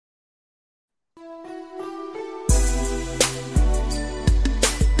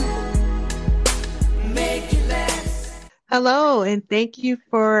Hello, and thank you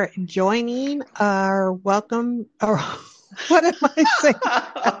for joining our welcome. Or what am I saying?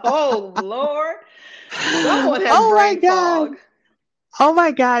 Oh Lord, someone has Oh my brain God. fog. Oh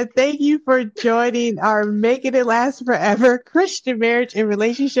my God. Thank you for joining our Making It Last Forever Christian Marriage and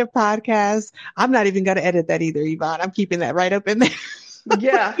Relationship podcast. I'm not even going to edit that either, Yvonne. I'm keeping that right up in there.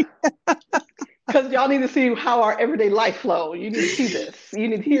 Yeah, because y'all need to see how our everyday life flow. You need to see this. You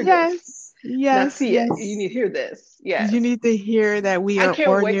need to hear this. Yes, Not yes, see it. You yes. need to hear this. You Yes. need to hear that we I are can't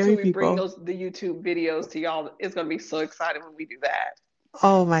wait till ordinary we bring people. the YouTube videos to y'all. It's gonna be so exciting when we do that.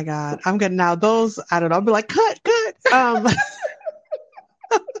 Oh my God. I'm going to now those, I don't know, I'll be like, cut.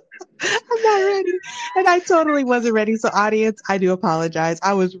 I'm not ready. And I totally wasn't ready. So audience, I do apologize.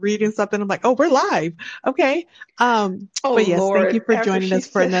 I was reading something. I'm like, oh, we're live. Okay. Oh But yes, thank you Lord, for after joining she us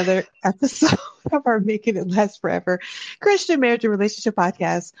for said, another episode of our Making It Last Forever Christian Marriage and Relationship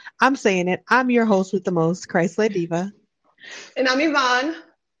podcast. I'm saying it. I'm your host with the most, Christ-led diva. and I'm Yvonne.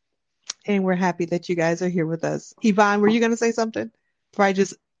 And we're happy that you guys are here with us. Yvonne, were you going to say something before I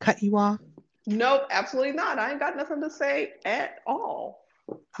just cut you off? Nope, absolutely not. I ain't got nothing to say at all.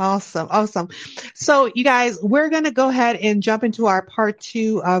 Awesome. Awesome. So, you guys, we're going to go ahead and jump into our part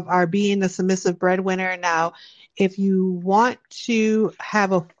two of our being the submissive breadwinner. Now, if you want to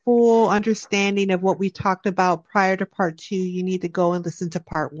have a full understanding of what we talked about prior to part two, you need to go and listen to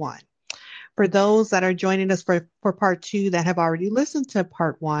part one. For those that are joining us for part two that have already listened to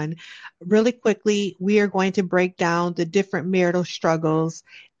part one, really quickly, we are going to break down the different marital struggles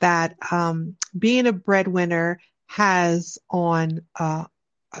that being a breadwinner has on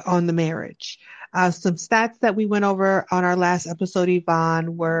the marriage. Some stats that we went over on our last episode,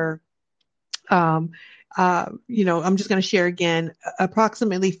 Yvonne, were, um, I'm just going to share again.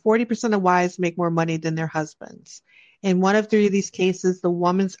 Approximately 40% of wives make more money than their husbands. In one of three of these cases, the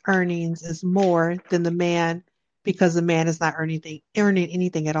woman's earnings is more than the man because the man is not earning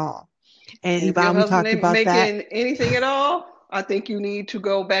anything at all. And And if your Yvonne, we husband talked ain't about that. making anything at all, I think you need to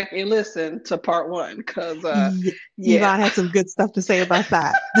go back and listen to part one because, yeah. Yvonne had some good stuff to say about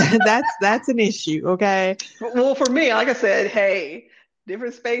that. That's an issue. Okay. Well, for me, like I said, hey,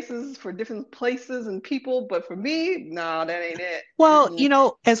 different spaces for different places and people, but for me, no, that ain't it. Well,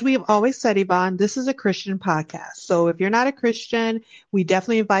 Mm-mm. as we have always said, Yvonne, this is a Christian podcast. So if you're not a Christian, we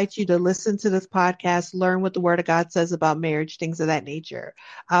definitely invite you to listen to this podcast, learn what the Word of God says about marriage, things of that nature.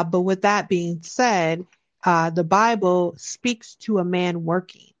 But with that being said, the Bible speaks to a man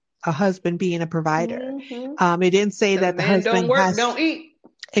working, a husband being a provider. Mm-hmm. It didn't say Because that the men don't husband work, has don't eat.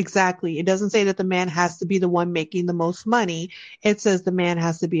 exactly. It doesn't say that the man has to be the one making the most money. It says the man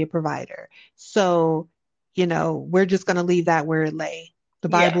has to be a provider. So, we're just going to leave that where it lay. The Yes.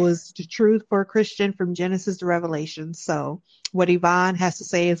 Bible is the truth for a Christian from Genesis to Revelation. So, what Yvonne has to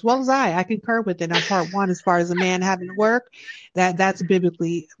say, as well as I concur with it on part one, as far as a man having to work, that's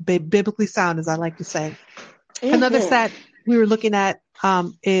biblically sound, as I like to say. Another Mm-hmm. stat we were looking at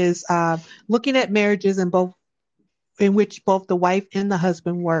is looking at marriages in which both the wife and the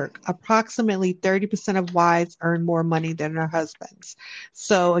husband work. Approximately 30% of wives earn more money than their husbands.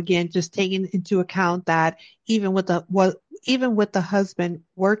 So again, just taking into account that even with the husband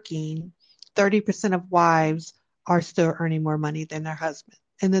working, 30% of wives are still earning more money than their husband.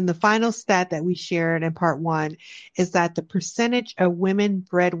 And then the final stat that we shared in part one is that the percentage of women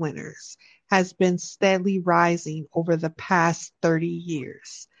breadwinners has been steadily rising over the past 30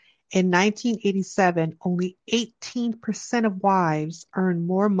 years. In 1987, only 18% of wives earned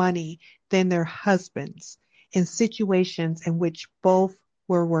more money than their husbands in situations in which both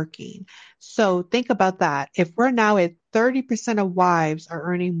were working. So think about that. If we're now at 30% of wives are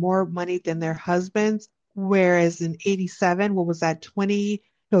earning more money than their husbands, whereas in 87, what was that,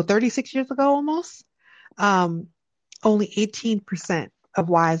 36 years ago almost? Um, Only 18% of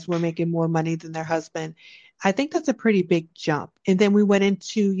wives were making more money than their husband. I think that's a pretty big jump. And then we went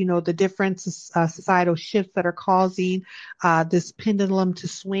into, the different societal shifts that are causing this pendulum to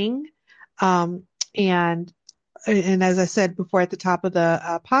swing. Um, and and as I said before at the top of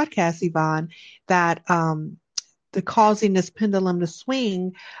the podcast, Yvonne, that the causing this pendulum to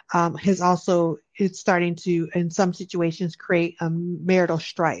swing has also it's starting to in some situations create marital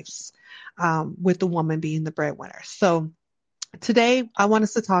strifes with the woman being the breadwinner. So today I want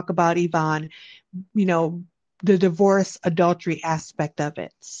us to talk about, Yvonne, you know, the divorce adultery aspect of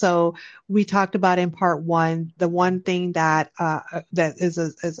it. So we talked about in part one, the one thing that is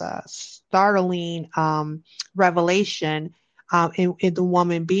a startling revelation in the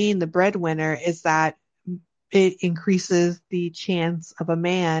woman being the breadwinner is that it increases the chance of a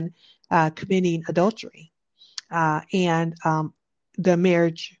man committing adultery and the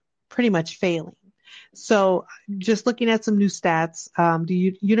marriage pretty much failing. So just looking at some new stats,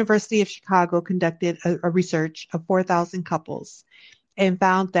 the University of Chicago conducted a research of 4,000 couples and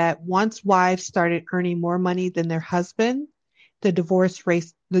found that once wives started earning more money than their husband, the divorce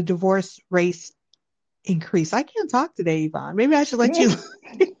rate increased. I can't talk today, Yvonne. Maybe I should let you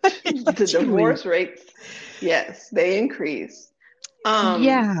The let you lead. divorce rates, yes, they increase. Um,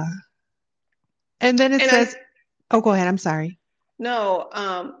 Yeah. And then it and I says, oh, go ahead. I'm sorry. no,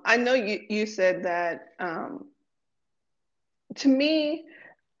 I know you said that. To me,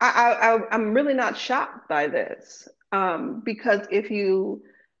 I'm really not shocked by this, because if you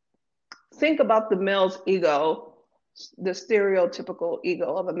think about the male's ego, the stereotypical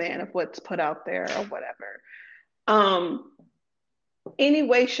ego of a man of what's put out there or whatever, um, any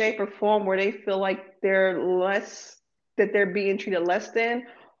way, shape, or form where they feel like they're less, that they're being treated less than,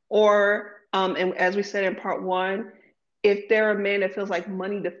 or and as we said in part one, if they're a man that feels like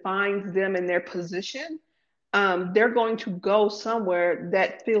money defines them and their position, they're going to go somewhere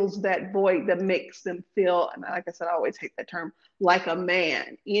that fills that void that makes them feel, and like I said, I always hate that term, like a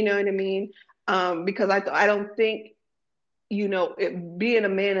man. You know what I mean? Because I don't think, being a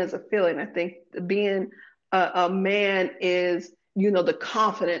man is a feeling. I think being a man is, the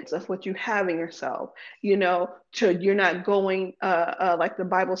confidence of what you have in yourself. You're not going, like the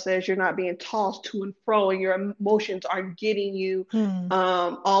Bible says, you're not being tossed to and fro, and your emotions aren't getting you Hmm.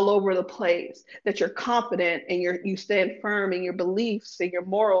 all over the place. That you're confident and you stand firm in your beliefs and your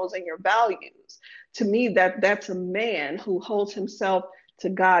morals and your values. To me, that's a man who holds himself to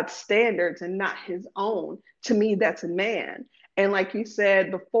God's standards and not his own. To me, that's a man. And like you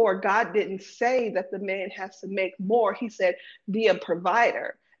said before, God didn't say that the man has to make more. He said, be a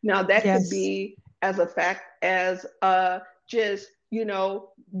provider. Now, that could Yes. be as a fact as just,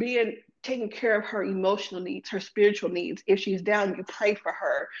 being taking care of her emotional needs, her spiritual needs. If she's down, you pray for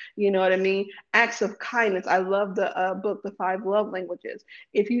her. You know what I mean? Acts of kindness. I love the book, The Five Love Languages.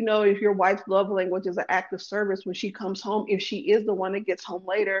 If your wife's love language is an act of service when she comes home, if she is the one that gets home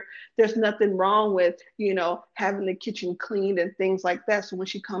later, there's nothing wrong with, having the kitchen cleaned and things like that. So when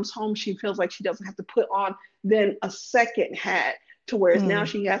she comes home, she feels like she doesn't have to put on then a second hat, to whereas now Hmm.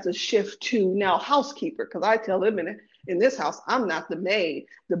 she has to shift to now housekeeper. Because I tell them in this house, I'm not the maid.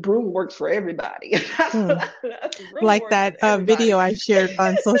 The broom works for everybody. Hmm. The broom Like works for that everybody. video I shared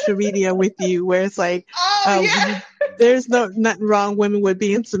on social media with you, where it's like, Oh yeah. there's nothing wrong, women with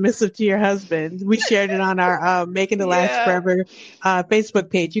being submissive to your husband. We shared it on our Making It Last Yeah. Forever Facebook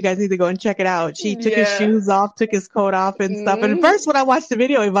page. You guys need to go and check it out. She took his Yeah. shoes off, took his coat off and stuff. And at first, Mm-hmm. when I watched the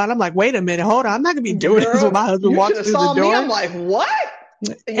video, Yvonne, I'm like, wait a minute, hold on. I'm not gonna be doing this when Girl, my husband you should walks have through the saw me. door. I'm like, what?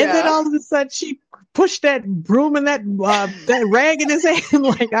 And then Yeah. all of a sudden, she pushed that broom and that rag in his hand.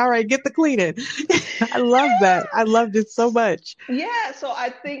 Like, all right, get the cleaning. I love that. I loved it so much. Yeah, so I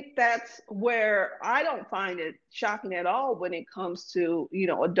think that's where I don't find it shocking at all when it comes to,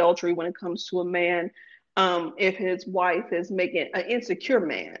 adultery, when it comes to a man, if his wife is making an insecure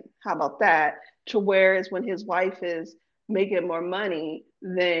man, how about that? To whereas when his wife is making more money,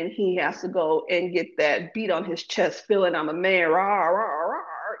 then he has to go and get that beat on his chest, feeling I'm a man, rah, rah,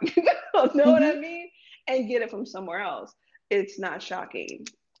 rah, know what I Hmm. mean? And get it from somewhere else. It's not shocking.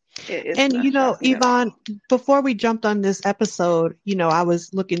 It's And not shocking at Yvonne, all. before we jumped on this episode, I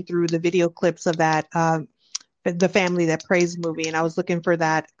was looking through the video clips of that the Family That Prays movie, and I was looking for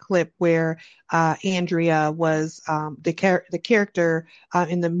that clip where Andrea was the character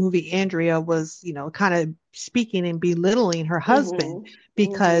in the movie. Andrea was, kind of speaking and belittling her husband Mm-hmm.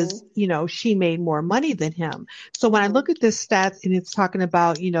 because Mm-hmm. she made more money than him. So when I Mm-hmm. look at this stats and it's talking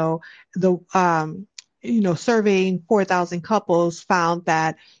about the surveying 4,000 couples found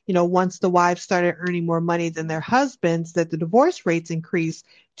that once the wives started earning more money than their husbands, that the divorce rates increased.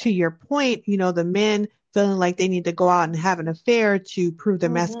 To your point, the men feeling like they need to go out and have an affair to prove their Mm-hmm.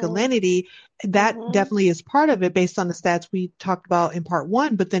 masculinity. That Mm-hmm. definitely is part of it based on the stats we talked about in part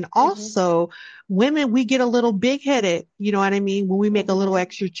one. But then Mm-hmm. also, women, we get a little big headed, you know what I mean? When we make a little Mm-hmm.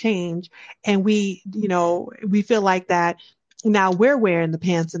 extra change and we feel like that. Now we're wearing the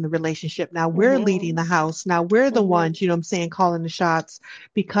pants in the relationship. Now we're leading Mm-hmm. the house. Now we're the Mm-hmm. ones, I'm saying, calling the shots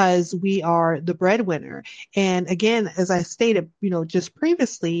because we are the breadwinner. And again, as I stated, just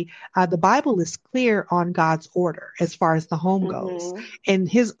previously, the Bible is clear on God's order as far as the home goes, Mm-hmm. and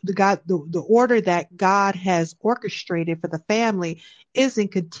the order that God has orchestrated for the family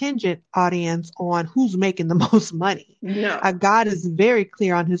isn't contingent, audience, on who's making the most money. No. God is very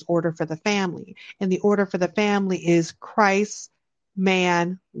clear on His order for the family, and the order for the family is Christ,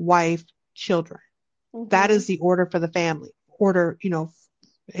 man, wife, children. That Mm-hmm. is the order for the family. Order,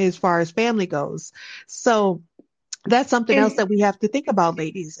 as far as family goes. So that's something else And that we have to think about,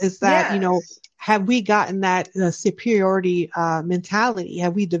 ladies, is that, yes. have we gotten that superiority mentality?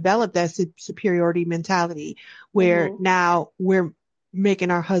 Have we developed that superiority mentality where Hmm. now we're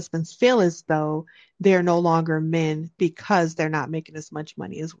making our husbands feel as though they're no longer men because they're not making as much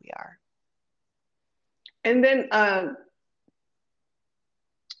money as we are? And then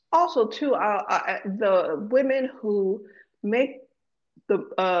also too, the women who make the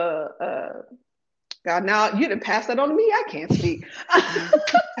God, now you didn't pass that on to me. I can't speak.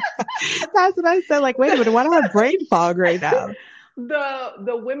 That's what I said. Like, wait a minute, why do I have brain fog right now?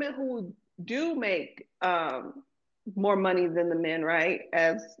 The women who do make more money than the men, right?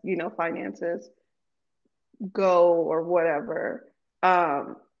 As you know, finances go or whatever.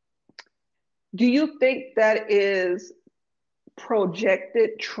 Um, do you think that is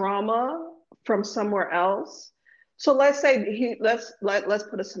projected trauma from somewhere else? So let's say let's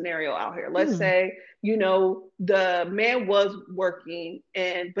put a scenario out here. Let's Hmm. say, the man was working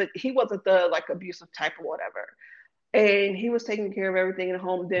and but he wasn't the like abusive type or whatever. And he was taking care of everything at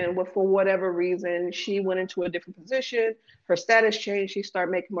home. Then for whatever reason, she went into a different position, her status changed, she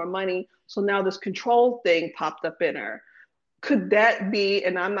started making more money. So now this control thing popped up in her. Could that be,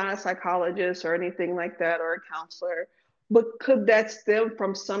 and I'm not a psychologist or anything like that or a counselor, but could that stem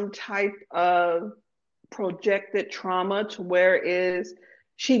from some type of projected trauma to where is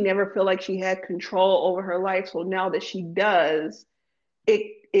she never feel like she had control over her life, so now that she does,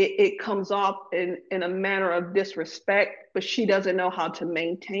 it comes off in a manner of disrespect, but she doesn't know how to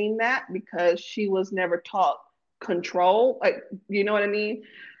maintain that because she was never taught control, like, you know what I mean?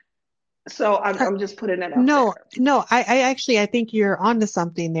 So I'm just putting that out No, there. no, I actually I think you're onto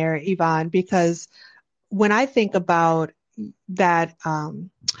something there, Yvonne, because when I think about that,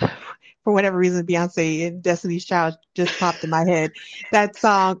 for whatever reason, Beyonce and Destiny's Child just popped in my head. That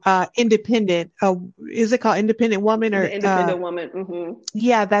song, Independent, is it called Independent Woman The or, independent woman. Hmm.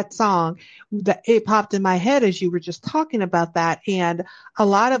 yeah, that song that it popped in my head as you were just talking about that. And a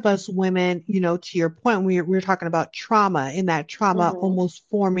lot of us women, to your point, we're talking about trauma, and that trauma Hmm. almost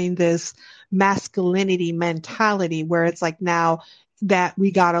forming this masculinity mentality where it's like now that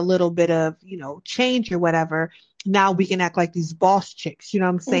we got a little bit of, change or whatever, now we can act like these boss chicks, you know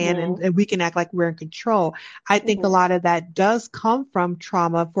what I'm saying? And, Hmm. and we can act like we're in control. I think a Hmm. lot of that does come from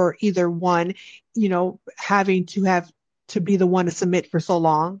trauma for either one, having to be the one to submit for so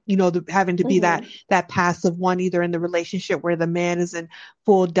long, having to be that Hmm. that passive one, either in the relationship where the man is in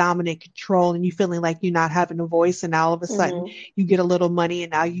full dominant control and you feeling like you're not having a voice, and now all of a sudden Hmm. you get a little money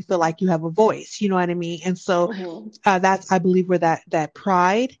and now you feel like you have a voice. You know what I mean? And so Hmm. that's, I believe, where that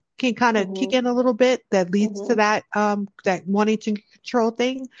pride can kind of kick Hmm. in a little bit, that leads to Hmm. that wanting to control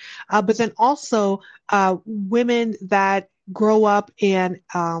thing. But then also women that grow up in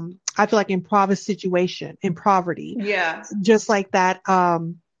I feel like impoverished situation, in poverty, Yeah. just like that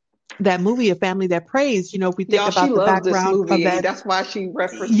movie, A Family That Prays. If we think Y'all, she about the loves this background of movie. that, That's why she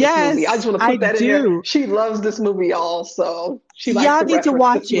referenced this movie. I yes, just want to I put that in there. do. She loves this movie, y'all. So she likes Y'all to need to reference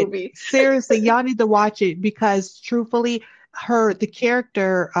this watch it. movie. Seriously, y'all need to watch it because truthfully, the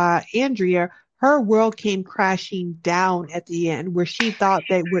character, Andrea, her world came crashing down at the end where she thought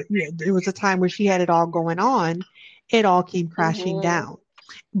that there was a time where she had it all going on. It all came crashing Hmm. down.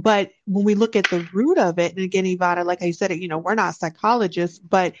 But when we look at the root of it, and again, Ivana, like I said, we're not psychologists,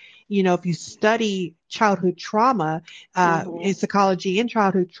 but if you study childhood trauma, in Hmm. psychology and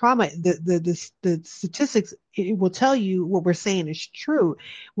childhood trauma, the statistics, it will tell you what we're saying is true.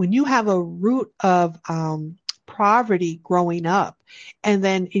 When you have a root of poverty growing up,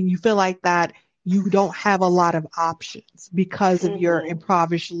 and you feel like that you don't have a lot of options because of your Hmm.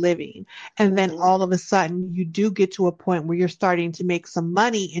 impoverished living, and then Hmm. all of a sudden you do get to a point where you're starting to make some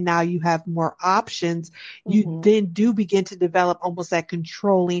money and now you have more options, you Hmm. then do begin to develop almost that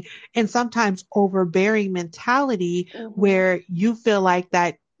controlling and sometimes overbearing mentality Hmm. where you feel like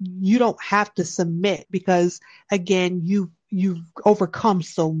that you don't have to submit because again you've overcome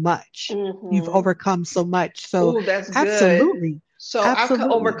so much. You've Hmm. overcome so much. So Ooh, that's good. absolutely. So I could Absolutely.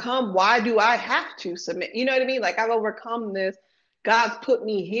 overcome. Why do I have to submit? You know what I mean? Like I've overcome this. God's put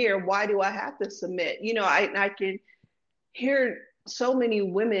me here. Why do I have to submit? I can hear so many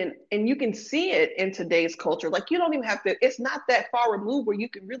women, and you can see it in today's culture. Like you don't even have to. It's not that far removed where you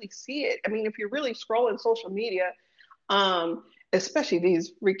can really see it. I mean, if you're really scrolling social media, um, especially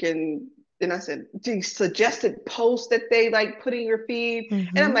these freaking and I said, these suggested posts that they like put in your feed.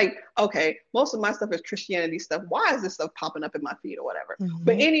 And I'm Mm-hmm. like, okay, most of my stuff is Christianity stuff. Why is this stuff popping up in my feed or whatever?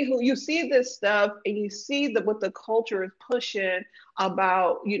 But Mm-hmm. anywho, you see this stuff and you see what the culture is pushing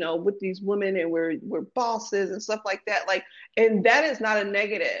about, with these women, and we're bosses and stuff like that. Like, and that is not a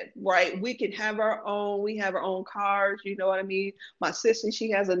negative, right? We can have we have our own cars, you know what I mean? My sister, she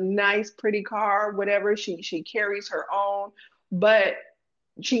has a nice, pretty car, whatever. She carries her own, but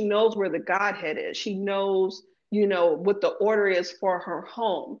she knows where the Godhead is. She knows, what the order is for her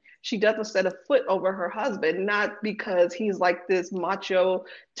home. She doesn't set a foot over her husband, not because he's like this macho,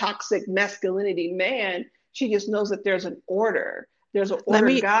 toxic masculinity man. She just knows that there's an order. There's an Let order.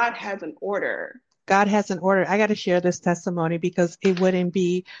 me God has an order. God has an order. I got to share this testimony because it wouldn't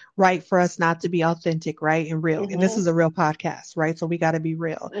be right for us not to be authentic, right? And real. And this is Mm-hmm. a real podcast, right? So we got to be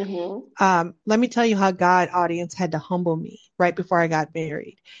real. Mm-hmm. Let me tell you how God, audience, had to humble me right before I got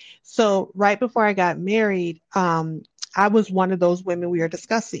married. So right before I got married, I was one of those women we are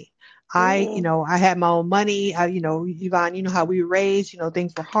discussing. Mm-hmm. I had my own money. Yvonne, you know how we were raised,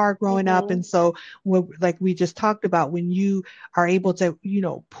 things were hard growing up. Mm-hmm. And so like we just talked about, when you are able to,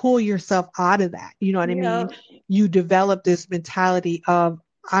 pull yourself out of that, you know what I mean? Yeah. You develop this mentality of,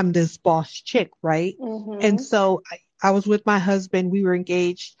 I'm this boss chick, right? And Mm-hmm. so I was with my husband. We were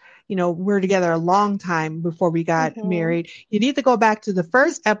engaged. We were together a long time before we got Mm-hmm. married. You need to go back to the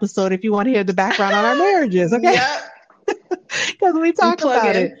first episode if you want to hear the background on our marriages, okay? Yep. Because we We talk plug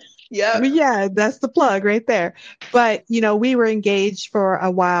about it. in. Yep. But yeah, that's the plug right there. But, we were engaged for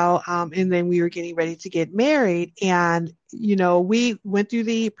a while, and then we were getting ready to get married. And, we went through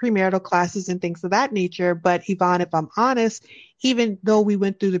the premarital classes and things of that nature. But Yvonne, if I'm honest, even though we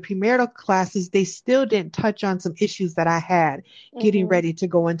went through the premarital classes, they still didn't touch on some issues that I had getting Mm-hmm. ready to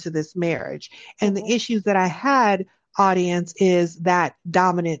go into this marriage. And the Mm-hmm. issues that I had, audience, is that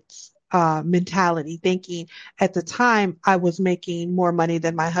dominance mentality, thinking at the time I was making more money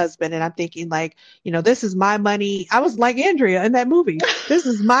than my husband. And I'm thinking like, this is my money. I was like Andrea in that movie. This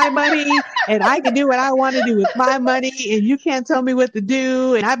is my money and I can do what I want to do with my money and you can't tell me what to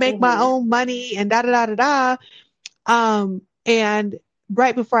do. And I make my Mm-hmm. own money and da da da da da. And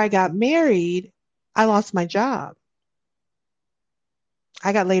right before I got married, I lost my job.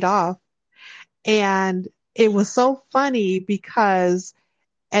 I got laid off. And it was so funny because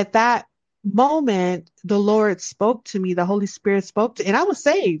at that moment, the Lord spoke to me, the Holy Spirit spoke to, and I was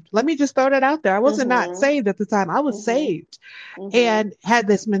saved. Let me just throw that out there. I wasn't not Mm-hmm. saved at the time. I was Mm-hmm. saved Mm-hmm. and had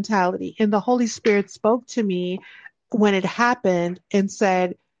this mentality. And the Holy Spirit spoke to me when it happened and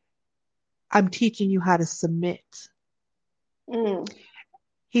said, I'm teaching you how to submit. Mm.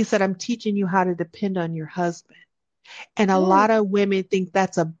 He said, I'm teaching you how to depend on your husband. And a lot Mm. of women think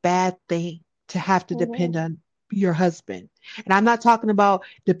that's a bad thing to have to depend Mm-hmm. on your husband. And I'm not talking about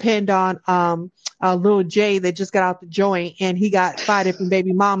depend on little Jay that just got out the joint and he got 5 different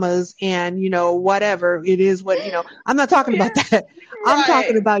baby mamas and whatever it is I'm not talking about Yeah. that. I'm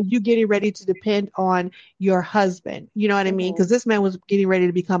talking Right. about you getting ready to depend on your husband. You know what I mean? Mm-hmm. Because this man was getting ready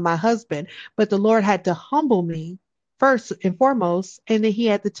to become my husband, but the Lord had to humble me first and foremost, and then he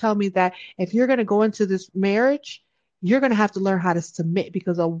had to tell me that if you're going to go into this marriage, you're going to have to learn how to submit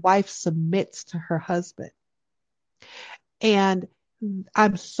because a wife submits to her husband. And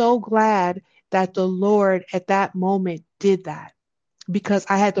I'm so glad that the Lord at that moment did that because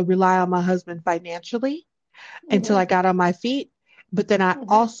I had to rely on my husband financially until I Mm-hmm. got on my feet. But then I Mm-hmm.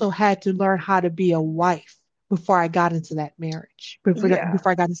 also had to learn how to be a wife before I got into that marriage, Yeah.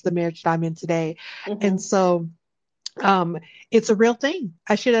 before I got into the marriage that I'm in today. And Mm-hmm. so um, it's a real thing.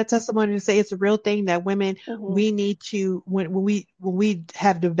 I share that testimony to say it's a real thing that women, Mm-hmm. we need to, when we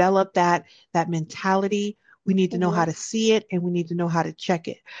have developed that mentality, we need to know how Mm-hmm. to see it and we need to know how to check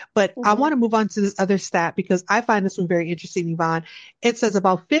it. But I Mm-hmm. want to move on to this other stat because I find this one very interesting, Yvonne. It says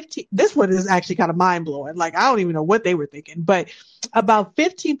about 15, this one is actually kind of mind blowing. Like, I don't even know what they were thinking, but about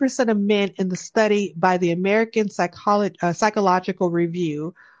 15% of men in the study by the American Psychological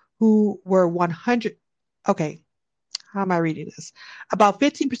Review who were 100, okay, how am I reading this? About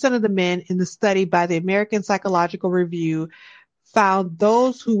 15% of the men in the study by the American Psychological Review found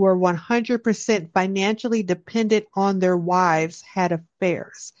those who were 100% financially dependent on their wives had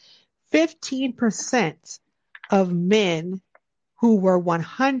affairs. 15% of men who were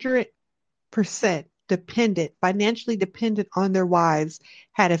 100% financially dependent on their wives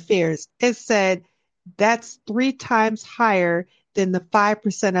had affairs. It said that's 3 times higher than the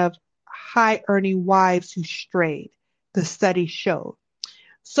 5% of high earning wives who strayed, the study showed.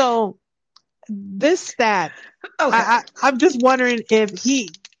 So this stat, Okay. I'm just wondering if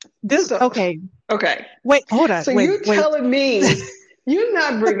So okay, okay. wait, hold on, So you wait. telling me You're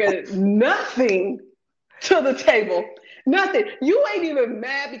not bringing nothing to the table. Nothing. You ain't even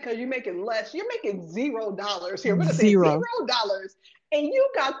mad because you're making less. You're making $0 here. We're gonna say Zero. $0. And you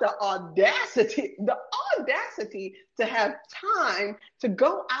got the audacity to have time to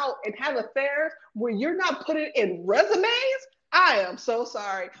go out and have affairs where you're not putting in resumes. I am so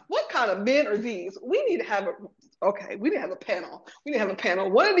sorry. What kind of men are these? We need to have we need to have a panel. We need to have a panel.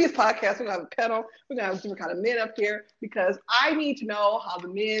 One of these podcasts, we're gonna have a panel. We're gonna have different kind of men up here because I need to know how the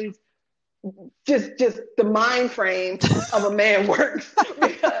men's just the mind frame of a man works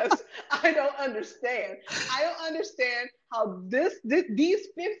because I don't understand. I don't understand how these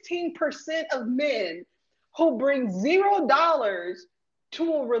 15% of men who bring $0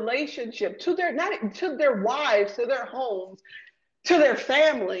 to a relationship, to their not to their wives, to their homes, to their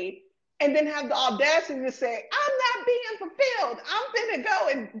family, and then have the audacity to say, I'm not being fulfilled. I'm gonna go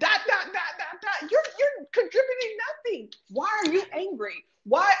and dot dot dot dot dot. You're contributing nothing. Why are you angry?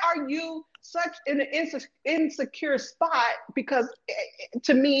 Why are you such in an insecure spot? Because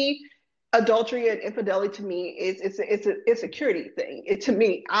to me, adultery and infidelity to me it's an insecurity thing. To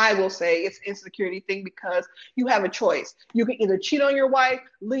me, I will say it's an insecurity thing because you have a choice. You can either cheat on your wife,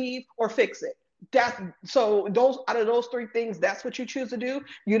 leave, or fix it. So those out of those three things, that's what you choose to do.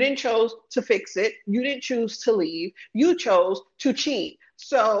 You didn't choose to fix it. You didn't choose to leave. You chose to cheat.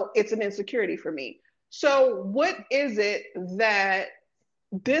 So it's an insecurity for me. So what is it that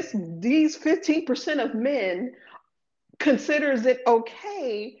these 15% of men considers it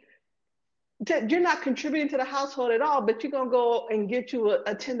okay that you're not contributing to the household at all, but you're gonna go and get you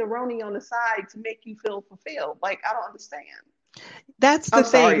a tenderoni on the side to make you feel fulfilled? Like, I don't understand. That's the I'm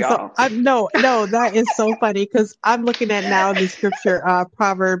sorry, thing. So y'all. no, that is so funny because I'm looking at now the scripture,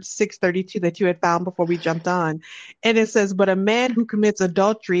 Proverbs 6:32 that you had found before we jumped on. And it says, but a man who commits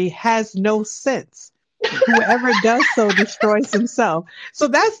adultery has no sense. Whoever does so destroys himself. So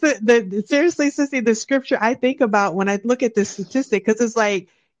that's the seriously, Sissy, the scripture I think about when I look at this statistic, because it's like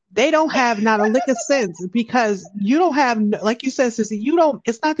they don't have not a lick of sense because you don't have, like you said, Sissy, you don't,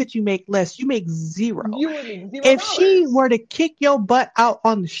 it's not that you make less, you make zero. You would make $0. If she were to kick your butt out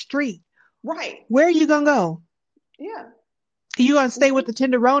on the street, right, where are you gonna go? yeah, You gonna stay with the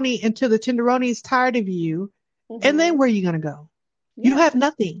tenderoni until the tenderoni is tired of you, and then where are you gonna go? yeah. You have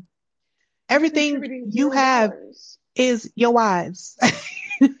nothing. Everything you have is your wives.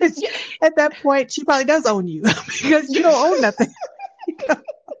 At that point, she probably does own you because you don't own nothing.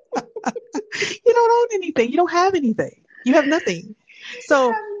 You don't own anything. You don't have anything. You have nothing.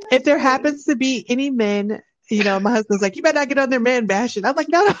 So if there happens to be any men, my husband's like, you better not get on their man bashing. I'm like,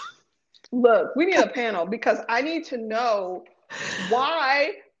 no. Look, we need a panel because I need to know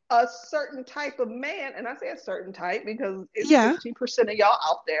why a certain type of man, and I say a certain type because it's 15% of y'all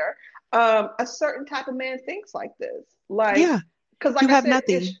out there, a certain type of man thinks like this. Like, because like I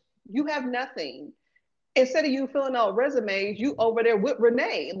said, you have nothing. Instead of you filling out resumes, you over there with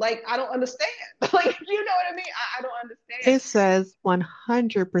Renee. Like, I don't understand. Like, you know what I mean? I don't understand. It says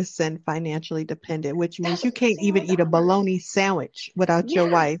 100% financially dependent, which means you can't even eat a bologna sandwich without your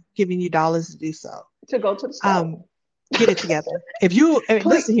wife giving you dollars to do so. To go to the store. Get it together. If you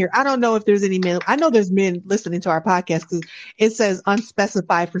listen here, I don't know if there's any men. I know there's men listening to our podcast because it says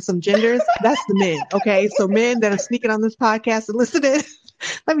unspecified for some genders. That's the men. Okay. So men that are sneaking on this podcast and listening,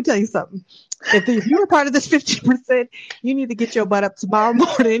 let me tell you something. If you were part of this 15%, you need to get your butt up tomorrow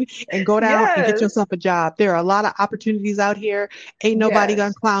morning and go down and get yourself a job. There are a lot of opportunities out here. Ain't nobody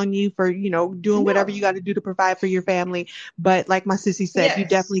gonna clown you for, doing whatever you got to do to provide for your family. But like my sissy said, you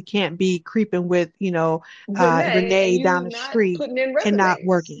definitely can't be creeping with, Renee down the street and not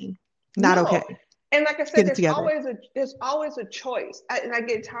working. Not okay. And like I said, there's always a choice. And I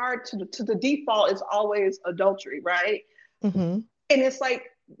get tired to the default is always adultery, right? Mm-hmm. And it's like,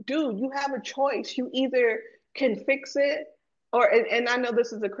 dude, you have a choice. You either can fix it and I know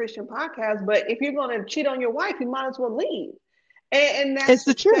this is a Christian podcast, but if you're going to cheat on your wife, you might as well leave. And that's it's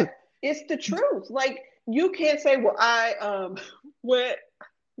the truth. It's the truth. Like, you can't say, well,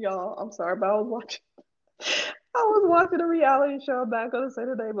 y'all, I'm sorry, but I was watching a reality show. I'm not going to say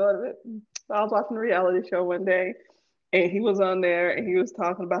the name of it. I was watching a reality show one day. And he was on there and he was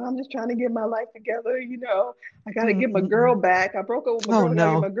talking about, I'm just trying to get my life together. I got to get my girl back. I broke up with my girl. I got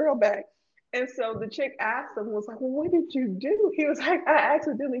to get my girl back. And so the chick asked him, was like, well, what did you do? He was like, I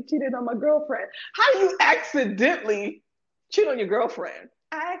accidentally cheated on my girlfriend. How do you accidentally cheat on your girlfriend?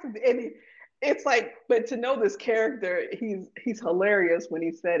 it's like, but to know this character, he's hilarious when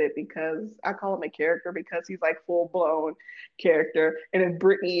he said it, because I call him a character because he's like full blown character. And if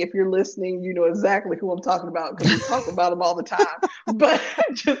Brittany, if you're listening, you know exactly who I'm talking about because we talk about him all the time. But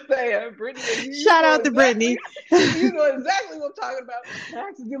just saying, Brittany, Shout out to Brittany. You know exactly what I'm talking about. I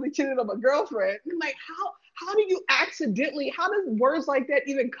accidentally cheated on my girlfriend. I'm like, how do you accidentally? How does words like that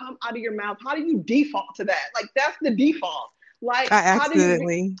even come out of your mouth? How do you default to that? Like that's the default. Like, how do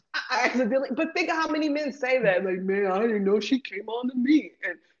you? I accidentally, but think of how many men say that. Like, man, I didn't know she came on to me.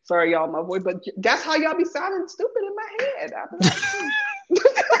 And sorry, y'all, my voice, but that's how y'all be sounding stupid in my head.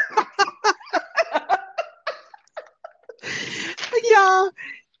 Y'all,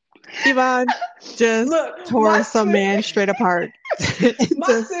 Yvonne just tore some man straight apart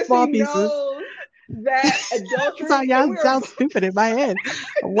into small pieces. Knows that adultery. So y'all sound stupid in my head.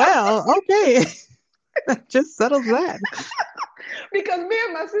 Well, okay. Just settles that. Because me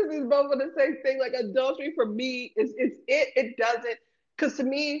and my sisters both want the same thing. Like adultery for me it doesn't, because to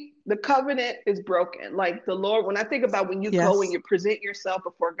me the covenant is broken. Like the Lord, when I think about when you go and you present yourself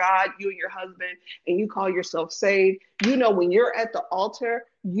before God, you and your husband, and you call yourself saved, you know, when you're at the altar,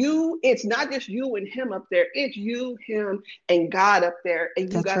 it's not just you and him up there, it's you, him, and God up there,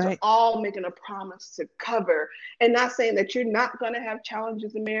 and you guys are all making a promise to cover. And not saying that you're not going to have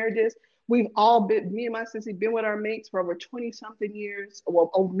challenges in marriages. We've all been, me and my sissy, been with our mates for over 20 something years.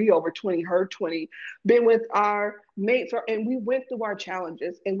 Well, me over 20, her 20, been with our mates, and we went through our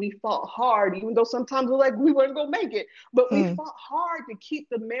challenges and we fought hard, even though sometimes we're like, we weren't going to make it, but we fought hard to keep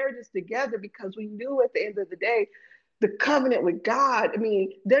the marriages together because we knew at the end of the day, the covenant with God, I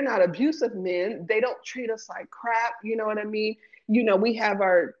mean, they're not abusive men. They don't treat us like crap. You know what I mean? You know, we have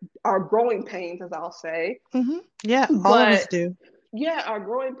our growing pains, as I'll say. Mm-hmm. Yeah, all of us do. Yeah, our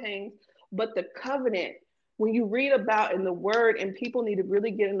growing pains. But the covenant, when you read about in the word, and people need to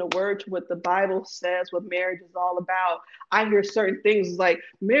really get in the word to what the Bible says, what marriage is all about. I hear certain things like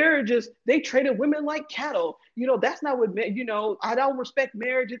marriages, they traded women like cattle. You know, that's not what, you know, I don't respect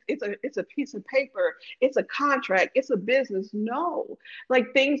marriage. It's a piece of paper. It's a contract. It's a business. No,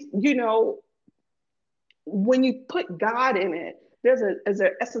 like things, you know, when you put God in it, there's an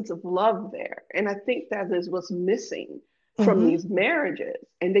essence of love there. And I think that is what's missing from these marriages,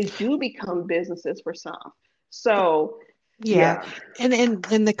 and they do become businesses for some. So and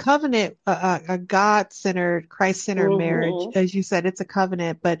the covenant, a God-centered, Christ-centered marriage, as you said, it's a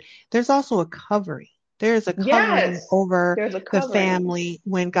covenant, but there's also a covering. There's a covering over the family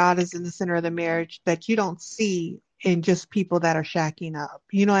when God is in the center of the marriage that you don't see in just people that are shacking up.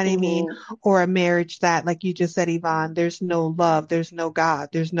 You know what I mean? Or a marriage that, like you just said, Yvonne, there's no love, there's no God,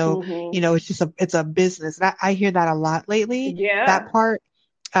 there's no, you know, it's a business. And I hear that a lot lately. Yeah. That part.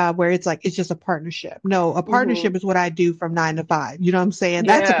 Where it's like, it's just a partnership. No, a partnership is what I do from 9 to 5. You know what I'm saying?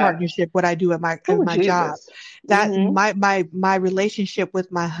 That's a partnership, what I do at my job. That my relationship with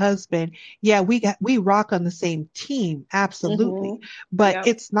my husband. Yeah, we rock on the same team. Absolutely. But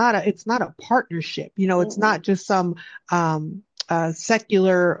it's not a partnership. You know, it's not just some,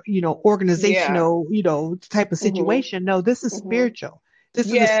 secular, you know, organizational, you know, type of situation. No, this is spiritual. This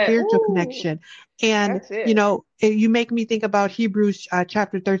is a spiritual connection. And, you know, you make me think about Hebrews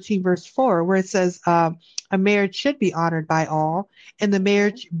chapter 13, verse 4, where it says a marriage should be honored by all and the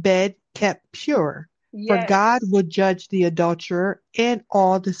marriage bed kept pure. For God will judge the adulterer and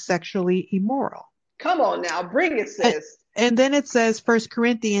all the sexually immoral. Come on now, bring it, sis. And then it says, 1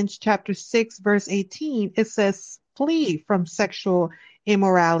 Corinthians chapter 6, verse 18, it says, flee from sexual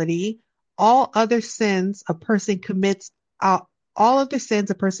immorality. All other sins a person commits are outside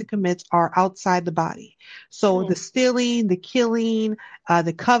the body. So the stealing, the killing,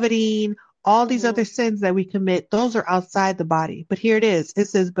 the coveting, all these other sins that we commit, those are outside the body. But here it is. It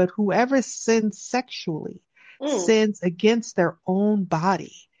says, but whoever sins sexually sins against their own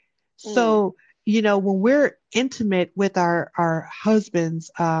body. So, you know, when we're intimate with our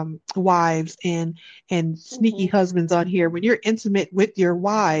husbands, wives, and sneaky husbands on here, when you're intimate with your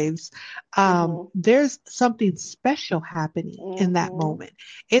wives, there's something special happening in that moment.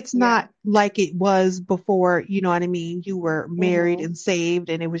 It's not like it was before, you know what I mean? You were married and saved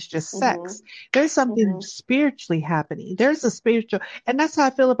and it was just sex. There's something spiritually happening. There's a spiritual, and that's how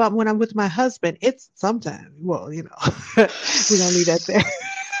I feel about when I'm with my husband. It's sometimes, well, you know, we don't need that there.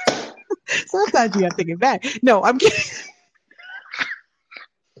 Sometimes you have to get back. No, I'm kidding.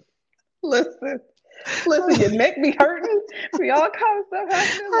 Listen, you make me hurting. We all kind of stuff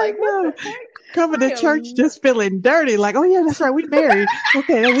happening. Like, what the heck? Coming to church just feeling dirty. Like, oh yeah, that's right, we married.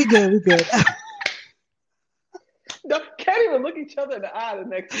 Okay, we good. No, can't even look at each other in the eye the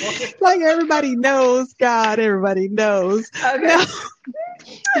next morning. Like everybody knows God, everybody knows. Okay.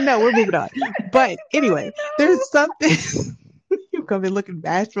 No, no, we're moving on. But anyway, there's something. You come in looking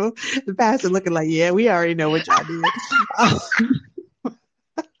bashful. The pastor looking like, yeah, we already know what y'all did.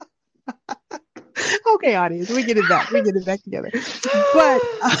 Okay, audience, we get it back. We get it back together. But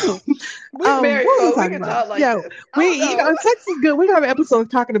we're married, what so was I we talking can about? talk like Yeah, this. sex is good. We're gonna have an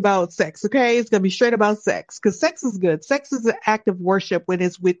episode talking about sex. Okay, it's gonna be straight about sex because sex is good. Sex is an act of worship when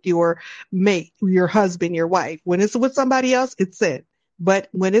it's with your mate, your husband, your wife. When it's with somebody else, it's sin. But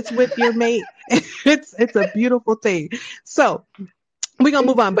when it's with your mate, it's a beautiful thing. So we're gonna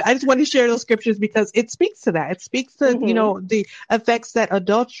move on, but I just want to share those scriptures because it speaks to that. It speaks to the effects that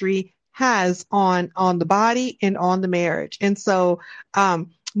adultery has on the body and on the marriage. And so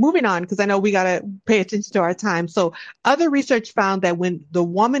moving on, because I know we gotta pay attention to our time. So other research found that when the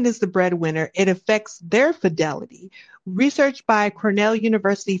woman is the breadwinner, it affects their fidelity. Research by Cornell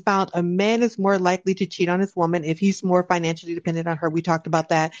University found a man is more likely to cheat on his woman if he's more financially dependent on her. We talked about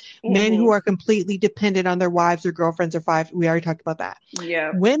that. Men who are completely dependent on their wives or girlfriends or wives, we already talked about that.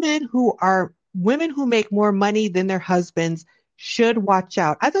 Yeah. Women who make more money than their husbands should watch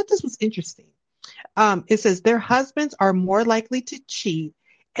out. I thought this was interesting. It says their husbands are more likely to cheat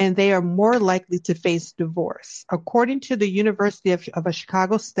and they are more likely to face divorce. According to the University of a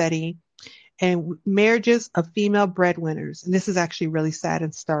Chicago study, and marriages of female breadwinners, and this is actually really sad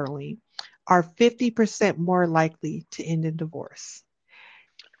and startling, are 50% more likely to end in divorce.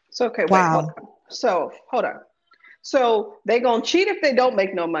 So, okay, wait, wow. hold on. So, hold on. So, they going to cheat if they don't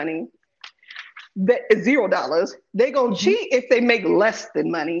make no money. $0. They're going to cheat if they make less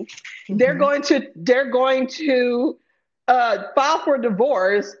than money. They're going to file for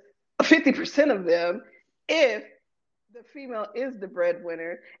divorce, 50% of them, if the female is the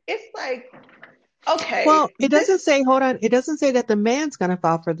breadwinner. It's like, okay. Well, it doesn't say, hold on. It doesn't say that the man's going to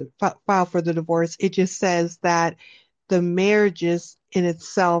file for the divorce. It just says that the marriages in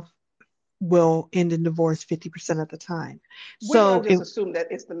itself will end in divorce 50% of the time. So just assume that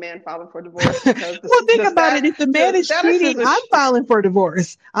it's the man filing for divorce. Because well, think about it. If the man is cheating, I'm filing for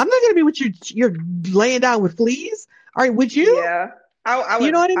divorce. I'm not going to be with you. You're laying down with fleas. All right, would you? Yeah. I would,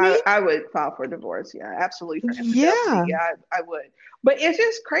 you know what I mean? I would file for divorce. Yeah, absolutely. For infidelity. Yeah. Yeah, I would. But it's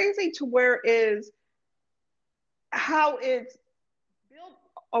just crazy to where is how it's built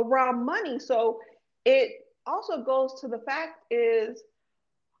around money. So it also goes to the fact is,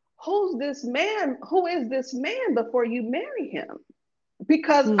 who is this man before you marry him?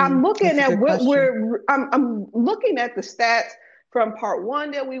 Because I'm looking at what I'm looking at the stats from part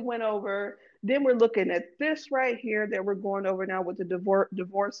 1 that we went over. Then we're looking at this right here that we're going over now with the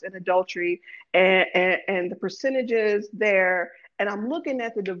divorce and adultery and the percentages there. And I'm looking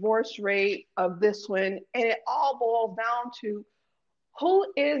at the divorce rate of this one, and it all boils down to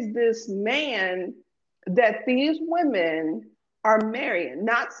who is this man that these women are marrying?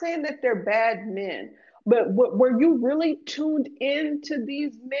 Not saying that they're bad men, but were you really tuned into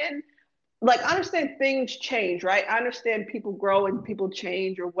these men? Like, I understand things change, right? I understand people grow and people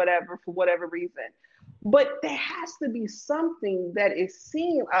change or whatever for whatever reason. But there has to be something that is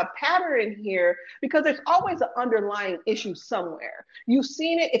seen, a pattern here, because there's always an underlying issue somewhere. You've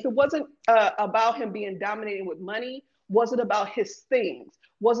seen it. If it wasn't about him being dominated with money, was it about his things?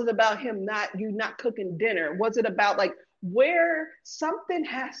 Was it about him not cooking dinner? Was it about like where something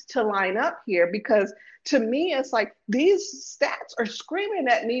has to line up here? Because to me, it's like these stats are screaming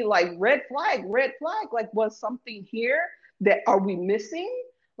at me like red flag, red flag. Like, was something here that are we missing?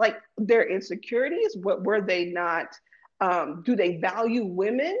 Like their insecurities, what were they not? Do they value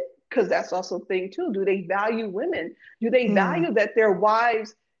women? Because that's also a thing too. Do they value women? Do they value that their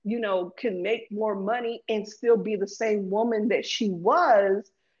wives, can make more money and still be the same woman that she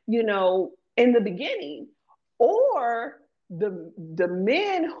was, in the beginning? Or the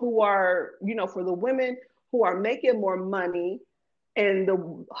men who are, for the women who are making more money and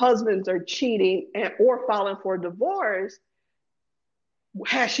the husbands are cheating or filing for divorce,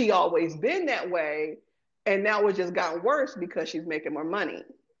 has she always been that way? And now it's just gotten worse because she's making more money.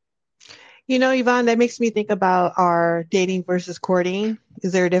 Yvonne, that makes me think about our dating versus courting.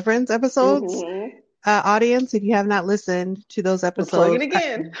 Is there a difference episodes? Audience, if you have not listened to those episodes, we're plugging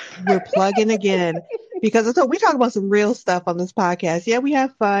again. We're plugging again because we talk about some real stuff on this podcast. Yeah, we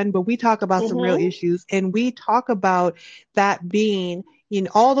have fun, but we talk about some real issues, and we talk about that being,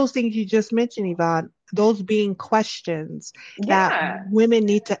 all those things you just mentioned, Yvonne. those being questions that Yeah. women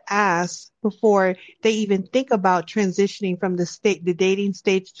need to ask before they even think about transitioning from the dating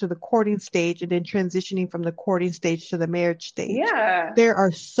stage to the courting stage, and then transitioning from the courting stage to the marriage stage. Yeah. There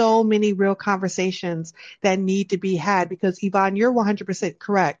are so many real conversations that need to be had, because Yvonne, you're 100%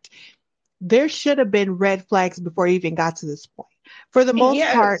 correct. There should have been red flags before it even got to this point. For the most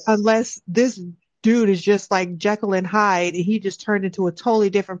part, Yes. unless this dude is just like Jekyll and Hyde and he just turned into a totally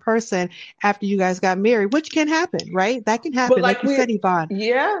different person after you guys got married, which can happen, right? That can But happen, like like you we, said, Yvonne.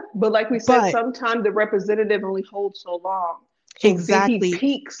 yeah, but like we said, But sometimes the representative only holds so long. So did he exactly.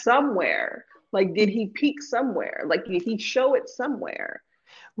 peak somewhere? Like, did he peak somewhere? Like, did he show it somewhere?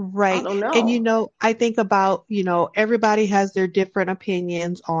 I Right. don't And know. I think about, everybody has their different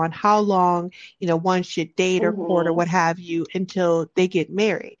opinions on how long, one should date or court or Mm-hmm. what have you until they get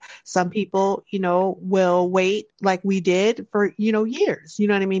married. Some people, will wait like we did for, years, you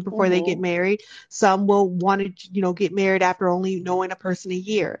know what I mean, before they get Mm-hmm. married. Some will want to, get married after only knowing a person a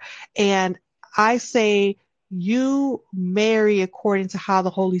year. And I say, you marry according to how the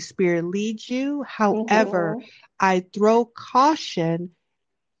Holy Spirit leads you. However, Mm-hmm. I throw caution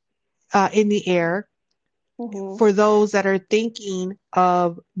in the air Mm-hmm. for those that are thinking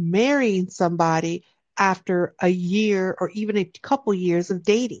of marrying somebody after a year or even a couple years of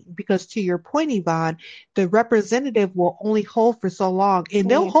dating. Because to your point, Yvonne, the representative will only hold for so long, and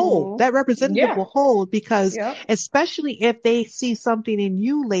they'll hold. Mm-hmm. That representative Yeah. will hold because, Yep. especially if they see something in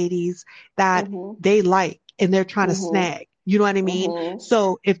you ladies that Mm-hmm. they like and they're trying to Mm-hmm. snag. You know what I mean? Mm-hmm.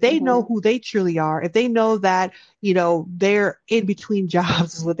 So if they know Mm-hmm. who they truly are, if they know that, they're in between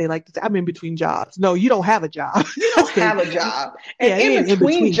jobs, is what they like to say. I'm in between jobs. No, you don't have a job. You don't have a job. And Yeah, in they ain't in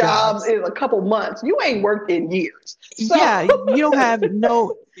between between jobs jobs. is a couple months. You ain't worked in years. So Yeah, you don't have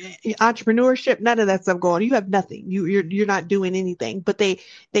no entrepreneurship, none of that stuff going. You have nothing. You're not doing anything. But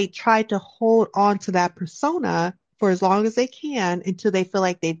they try to hold on to that persona for as long as they can until they feel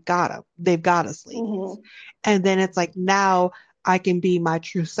like they've got them. They've got us, ladies. mm-hmm. And then it's like, now I can be my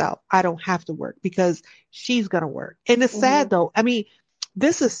true self. I don't have to work because she's gonna work. And it's sad Mm-hmm. though. I mean,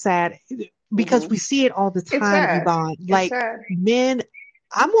 this is sad because Mm-hmm. we see it all the It's time, sad. Yvonne. It's Like, sad. men,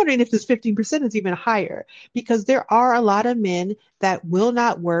 I'm wondering if this 15% is even higher, because there are a lot of men that will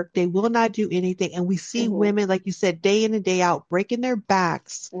not work. They will not do anything. And we see Mm-hmm. women, like you said, day in and day out, breaking their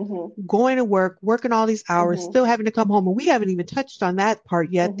backs, Mm-hmm. going to work, working all these hours, Mm-hmm. still having to come home. And we haven't even touched on that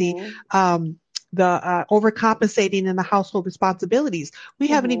part yet. Mm-hmm. Um, the overcompensating in the household responsibilities. We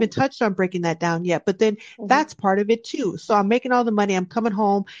haven't even Mm-hmm. touched on breaking that down yet, but then Mm-hmm. that's part of it too. So I'm making all the money. I'm coming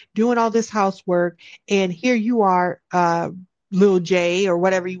home, doing all this housework, and here you are, Lil J or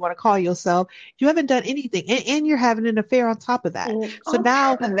whatever you want to call yourself. You haven't done anything, and you're having an affair on top of that. Mm-hmm. So On top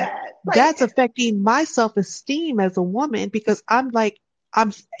now of that, like, that's affecting my self-esteem as a woman, because I'm like,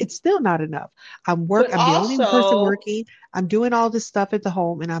 it's still not enough. but I'm the only person also, working. I'm doing all this stuff at the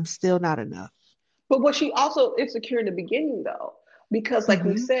home, and I'm still not enough. but was she also insecure in the beginning though? Because like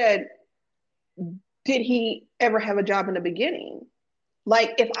we Hmm. said, did he ever have a job in the beginning?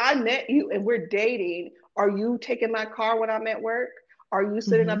 Like, if I met you and we're dating, are you taking my car when I'm at work? Are you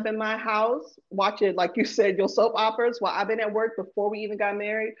sitting Hmm. up in my house watching, like you said, your soap operas while I've been at work before we even got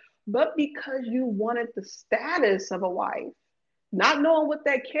married? But because you wanted the status of a wife, not knowing what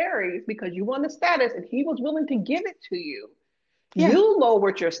that carries, because you want the status and he was willing to give it to you, Yeah. you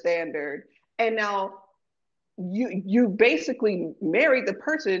lowered your standard. And now you basically married the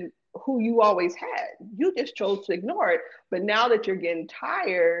person who you always had. You just chose to ignore it. But now that you're getting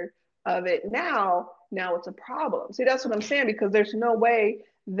tired of it, now it's a problem. See, that's what I'm saying, because there's no way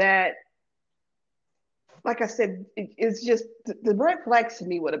that, like I said, it's just the red flags to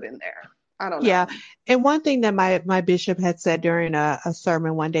me would have been there. I don't Yeah. know. And one thing that my bishop had said during a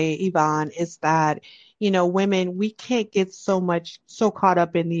sermon one day, Yvonne, is that, women, we can't get so caught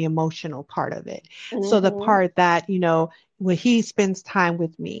up in the emotional part of it. So the Mm-hmm. part that, when he spends time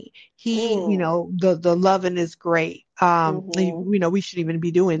with me, Mm. the loving is great. Mm-hmm. We shouldn't even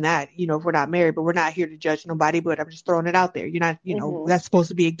be doing that, if we're not married, but we're not here to judge nobody, but I'm just throwing it out there. You're not, Mm-hmm. that's supposed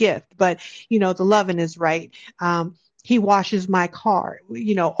to be a gift, but, the loving is right. He washes my car,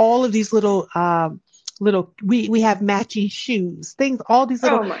 all of these we have matching shoes, things, all these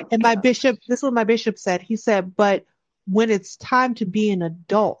little, Oh my and God. this is what my bishop said. He said, but when it's time to be an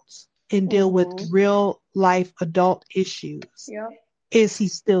adult and deal with Mm-hmm. real life adult issues, Yeah. is he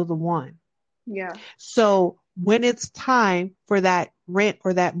still the one? Yeah. So when it's time for that rent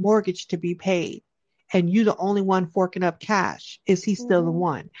or that mortgage to be paid, and you're the only one forking up cash, is he still the Mm-hmm.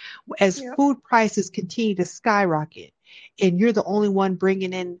 one? As Yep. food prices continue to skyrocket, and you're the only one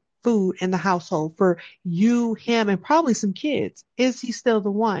bringing in food in the household for you, him, and probably some kids? Is he still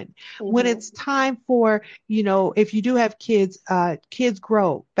the one? When Mm-hmm. it's time for, if you do have kids, kids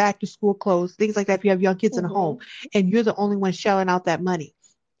grow, back to school clothes, things like that. If you have young kids in the home Mm-hmm. and you're the only one shelling out that money,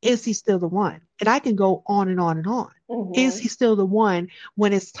 is he still the one? And I can go on and on and on. Is Mm-hmm. he still the one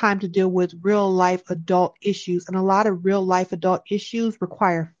when it's time to deal with real life adult issues? And a lot of real life adult issues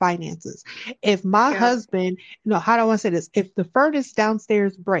require finances. If my Yep. husband, how do I want to say this? If the furnace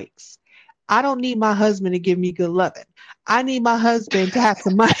downstairs breaks, I don't need my husband to give me good loving. I need my husband to have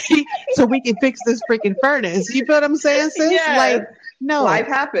some money so we can fix this freaking furnace. You feel what I'm saying, sis? Yes. Like, Life no,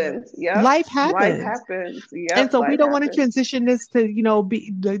 happens. Yep. life Life happens. happens. And Yep. so we Life don't want to happens. transition this to,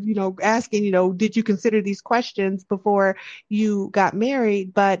 be the, asking, did you consider these questions before you got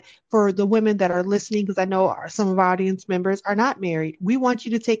married? But for the women that are listening, because I know some of our audience members are not married, we want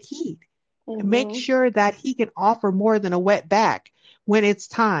you to take heed. Make Mm-hmm. sure that he can offer more than a wet back when it's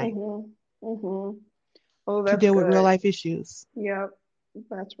time Mm-hmm. Mm-hmm. Oh, to that's deal with real good. life issues. Yep.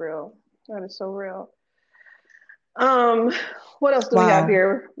 That's real. That is so real. Um, what else do we have Wow.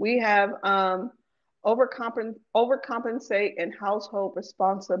 here? We have overcompensate in household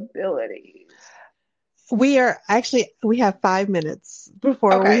responsibilities. We have 5 minutes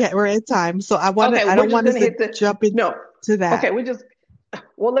before Okay. we're at time. So Okay, I we're don't just want us gonna to hit the jump no. into Okay, that. we just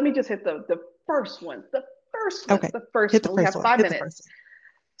well, let me just hit the first one. The first one. Okay. The first Hit the one. We first have one. five Hit the minutes. first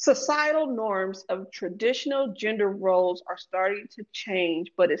Societal norms of traditional gender roles are starting to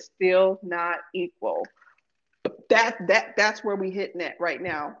change, but it's still not equal. That's where we hitting at right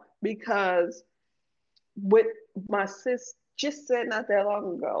now because what my sis just said not that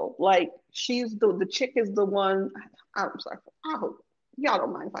long ago, like she's the chick is the one. I'm sorry. I hope y'all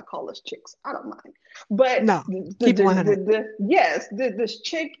don't mind if I call us chicks. I don't mind, but one. No. Keep it 100. yes, this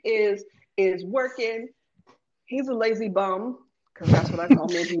chick is working. He's a lazy bum because that's what I call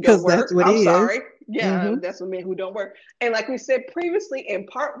men who don't Because that's work. what I'm he is. sorry. Yeah, Mm-hmm. that's what men who don't work. And like we said previously in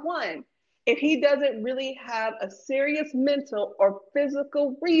part one, if he doesn't really have a serious mental or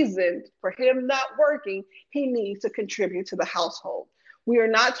physical reason for him not working, he needs to contribute to the household. We are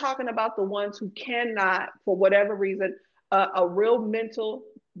not talking about the ones who cannot, for whatever reason, a real mental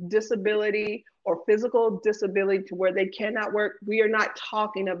disability or physical disability to where they cannot work. We are not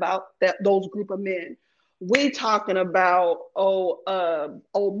talking about those group of men. We talking about old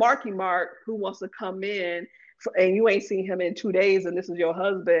Marky Mark who wants to come in and you ain't seen him in 2 days and this is your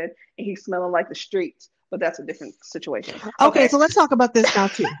husband and he's smelling like the streets. But that's a different situation. Okay, Okay. so let's talk about this now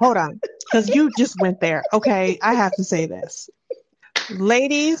too. Hold on. Because you just went there. Okay, I have to say this.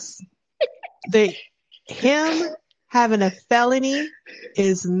 Ladies, the him having a felony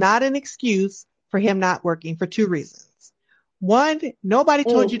is not an excuse for him not working for two reasons. One, nobody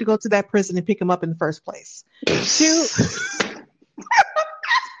told you to Mm. go to that prison and pick him up in the first place. Two,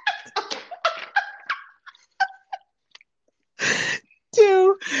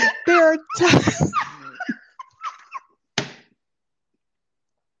 two, there are times.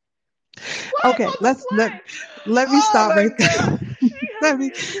 Why Okay, on the flag? let me Oh stop my right God. there. She had let me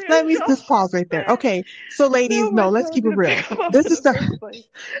me in let me handcuffs just pause so right there. bad. Okay, so ladies, no, Nobody let's told keep you it to pick real. him up in This is the start, first place.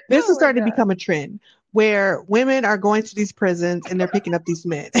 this is Oh my starting to God. become a trend where women are going to these prisons and they're picking up these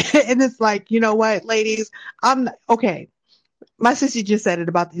men, and it's like, you know what, ladies, okay. My sister just said it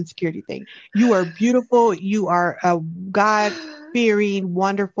about the insecurity thing. You are beautiful. You are a God fearing,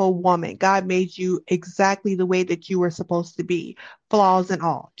 wonderful woman. God made you exactly the way that you were supposed to be, flaws and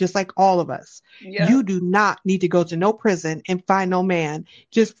all, just like all of us. You Yep. do not need to go to no prison and find no man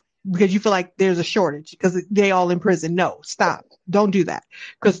just because you feel like there's a shortage because they all in prison. No, stop. Don't do that.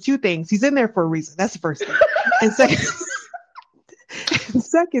 Because two things, he's in there for a reason. That's the first thing. And second,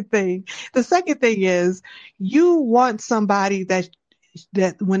 the second thing is you want somebody that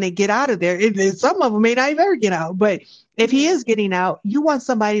when they get out of there, some of them may not ever get out, but if he Mm-hmm. is getting out, you want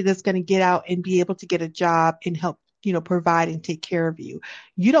somebody that's going to get out and be able to get a job and help, provide and take care of you.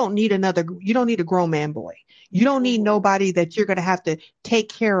 You don't need a grown man boy. You don't need Mm-hmm. nobody that you're going to have to take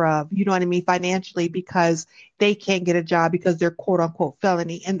care of, you know what I mean, financially because they can't get a job because they're quote unquote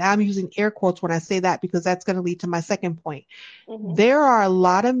felony. And I'm using air quotes when I say that because that's going to lead to my second point. Mm-hmm. There are a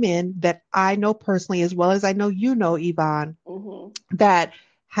lot of men that I know personally, as well as I know Yvonne, Mm-hmm. that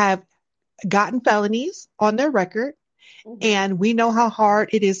have gotten felonies on their record. Mm-hmm. And we know how hard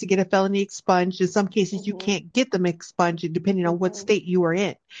it is to get a felony expunged. In some cases, you Mm-hmm. can't get them expunged depending on what Mm-hmm. state you are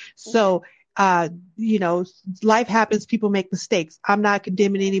in. Mm-hmm. So, you know, life happens. People make mistakes. I'm not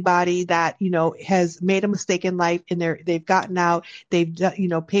condemning anybody that, has made a mistake in life and they've gotten out. They've,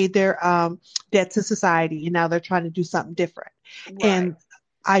 paid their debt to society and now they're trying to do something different. Right. And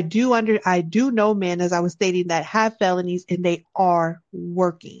I do know men, as I was stating, that have felonies and they are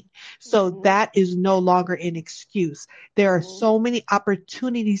working. So Mm-hmm. that is no longer an excuse. There are Mm-hmm. so many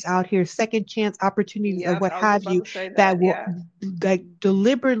opportunities out here, second chance opportunities or Yep, what I was just have about you, to say that that. will Yeah. that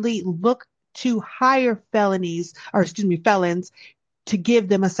deliberately look to hire felonies, or excuse me, felons, to give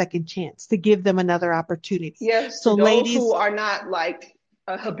them a second chance, to give them another opportunity. Yes, to So those who ladies, are not like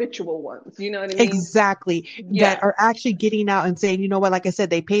habitual ones. You know what I mean? exactly, that Yeah. are actually getting out and saying, you know what, like I said,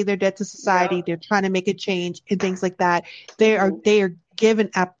 they pay their debt to society, Yep. they're trying to make a change and things like that. Mm-hmm. They are given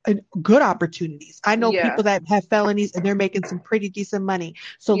good opportunities. I know Yeah. people that have felonies and they're making some pretty decent money.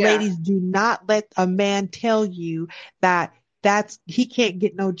 So Yeah. ladies, do not let a man tell you that he can't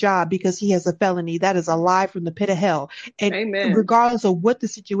get no job because he has a felony. That is a lie from the pit of hell. And Amen. regardless of what the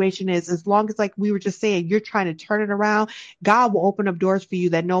situation is, as long as, like we were just saying, you're trying to turn it around, God will open up doors for you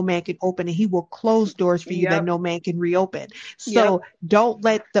that no man can open, and he will close doors for you that Yep. no man can reopen. So Yep. don't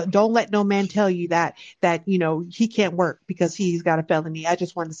let no man tell you that he can't work because he's got a felony. I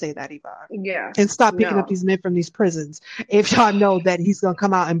just wanted to say that, Yvonne. Yeah. And stop picking up No. these men from these prisons if y'all know that he's gonna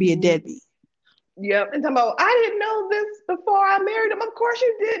come out and be a Mm, deadbeat. yep. And talking about, I didn't know this before I married him. Of course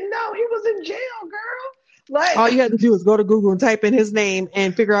you didn't know. He was in jail, girl. All Like, you had to do is go to Google and type in his name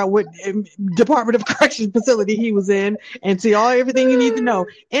and figure out what Department of Correction facility he was in and see everything you need to know.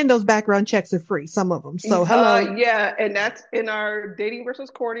 And those background checks are free, some of them. So hello, yeah, and that's in our dating versus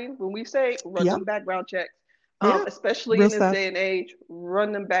courting. When we say run yeah, them background checks, yeah, especially real in this stuff, day and age,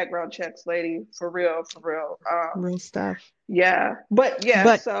 run them background checks, lady, for real, for real. real stuff. Yeah, but yeah,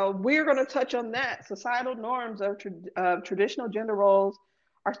 But so we're going to touch on that. Societal norms of traditional gender roles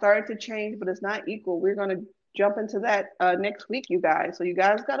are starting to change, but it's not equal. We're going to jump into that next week, you guys. So you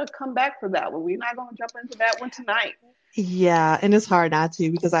guys got to come back for that one. We're not going to jump into that one tonight. yeah, and it's hard not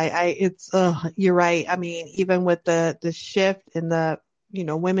to because it's you're right. I mean, even with the shift in the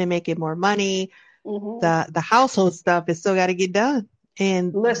women making more money, Hmm. the household stuff is still got to get done,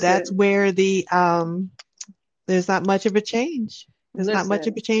 and that's Listen, where there's not much of a change. There's not much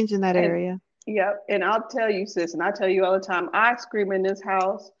of a listen, change in that and area. yep, and I'll tell you, sis, and I tell you all the time, I scream in this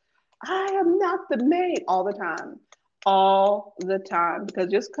house, I am not the maid all the time,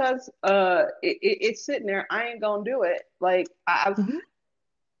 because just because it's sitting there, I ain't gonna do it. Like I, Hmm.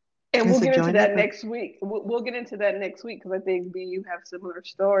 and we'll It's a get into joint that effort. next week. We'll get into that next week because I think me and you have similar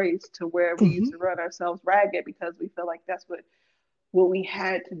stories to where we used Hmm. to run ourselves ragged because we feel like that's what we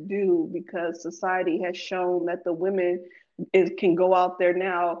had to do because society has shown that the women can go out there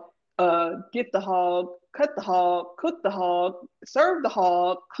now, get the hog, cut the hog, cook the hog, serve the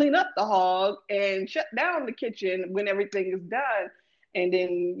hog, clean up the hog, and shut down the kitchen when everything is done. And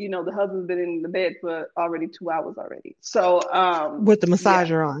then the husband's been in the bed for already 2 hours already. So With the yeah,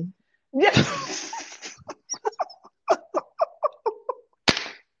 massager on. yeah.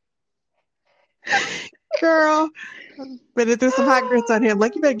 Girl, better throw some hot grits on him.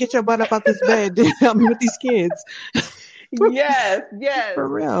 Like, you better get your butt up out this bed. Help me with these kids. Yes, yes. For But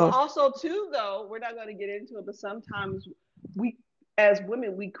real. also too, though, we're not going to get into it, but sometimes we, as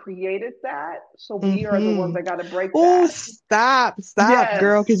women, we created that, so we are the ones Hmm. that got to break Oh, that. stop,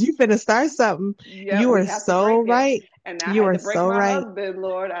 girl, Yes. because you finna start something. Yep, You we are have to so break it. right. And I You had are to break so my right. husband,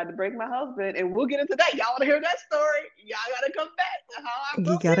 Lord. I had to break my husband. And we'll get into that. Y'all want to hear that story? Y'all got to come back to how I You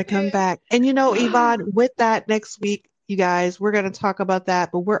broke got to come back. And him Yvonne, with that next week, you guys, we're going to talk about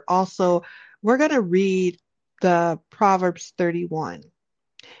that, but we're going to read the Proverbs 31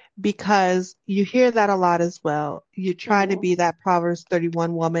 because you hear that a lot as well. You're trying to in. be that Proverbs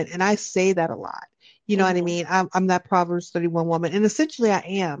 31 woman. And I say that a lot. You know what I Hmm. mean? I'm that Proverbs 31 woman. And essentially I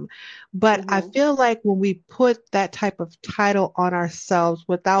am. But I Hmm. feel like when we put that type of title on ourselves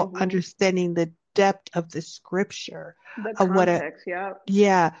without Hmm. understanding the depth of the scripture The of context,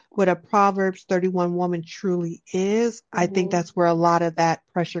 yeah. what a Proverbs 31 woman truly is, I think Hmm. that's where a lot of that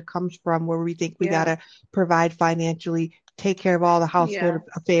pressure comes from, where we think we got Yeah. to provide financially, take care of all the household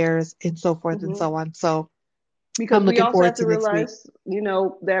Yeah. affairs, and so forth and Hmm. so on. So Because I'm we looking also forward have to to next week. realize,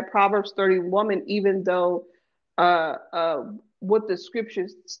 that Proverbs 30 woman, even though uh, uh, what the scripture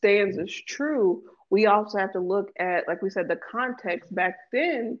stands as true, we also have to look at, like we said, the context back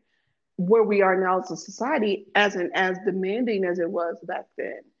then, where we are now as a society, as demanding as it was back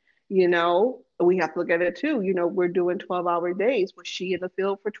then. We have to look at it too. We're doing 12-hour days. Was she in the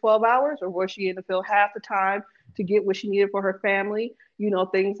field for 12 hours, or was she in the field half the time to get what she needed for her family?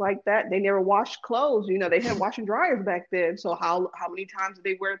 Things like that. They never washed clothes. They had washing dryers back then. So how many times did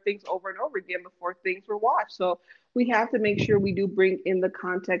they wear things over and over again before things were washed? So we have to make sure we do bring in the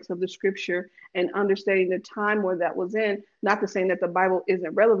context of the scripture and understanding the time where that was in. Not to say that the Bible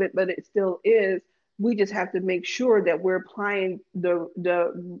isn't relevant, but it still is. We just have to make sure that we're applying the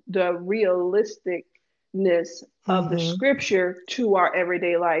realisticness of the Mm-hmm. scripture to our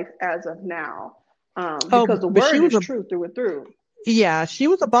everyday life as of now, Oh, because the but word is true through and through. she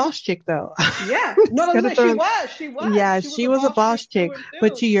was a boss chick though. Yeah, no, Just no, gonna no, she throw, was, she was, yeah, she was she a was a boss boss chick through chick. and But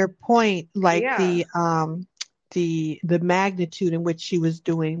through. to your point, like Yeah. the magnitude in which she was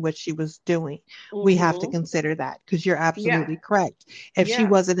doing what she was doing, we have to Mm-hmm. consider that because you're Yeah. absolutely correct. If she Yeah.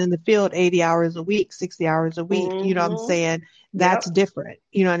 wasn't in the field 80 hours a week, 60 hours a week, you know what I'm Mm-hmm. saying? That's Yep. different.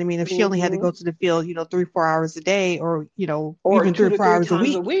 You know what I mean? If she only had to Mm-hmm. go to the field, 3-4 hours a day, or Or even three two or to four three hours a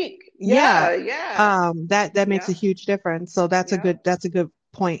times a week, week. yeah, Yeah. Yeah. that makes a Yep. huge difference. So Yep. that's a good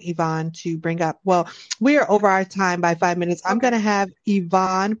point, Yvonne, to bring up. Well, we are over our time by 5 minutes. I'm Okay. going to have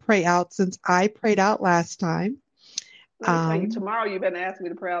Yvonne pray out since I prayed out last time. Let me tell you, Um, tomorrow you've been asking me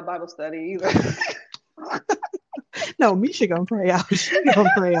to pray out Bible study either. no, Misha gonna pray out. She gonna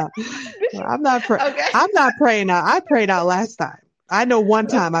pray out. Okay. I'm not praying out. I prayed out last time. I know one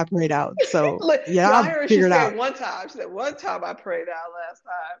time I prayed out. So Look, yeah, y'all I'll heard she figure it out. said one time. She said one time I prayed out last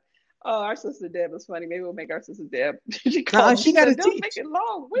time. Oh, our sister Deb is funny. Maybe we'll make our sister Deb. She called me. She She got to said, "Don't make teach. it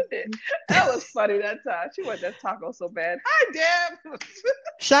long winded." That was funny that time. She wanted that taco so bad. Hi, Deb.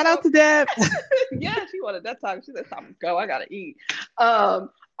 Shout out So to Deb. yeah, she wanted that taco. She said, "Time to go. I gotta eat." All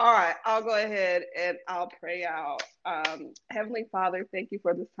right, I'll go ahead and I'll pray out. Heavenly Father, thank you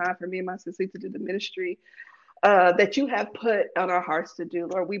for this time for me and my sister to do the ministry that you have put on our hearts to do.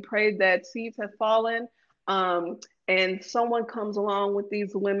 Lord, we pray that seeds have fallen, and someone comes along with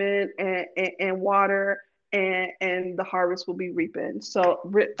these women and water, and the harvest will be reaping. So,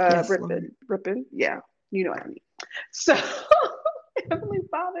 Yes, Lord. ripping, yeah, you know what I mean. So, Heavenly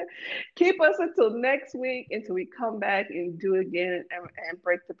Father, keep us until next week, until we come back and do it again and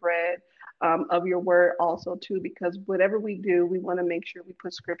break the bread of your word also too, because whatever we do, we want to make sure we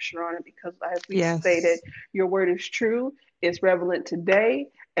put scripture on it, because as we stated, Yes. your word is true, it's relevant today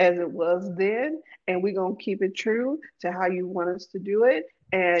as it was then, and we're going to keep it true to how you want us to do it.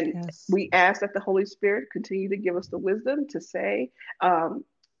 And Yes. we ask that the Holy Spirit continue to give us the wisdom to say,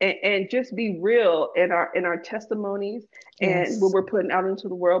 and just be real in our testimonies and what Yes. we're putting out into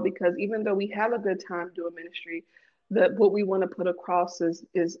the world, because even though we have a good time doing ministry, that what we want to put across is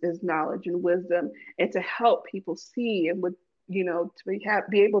knowledge and wisdom, and to help people see and with, to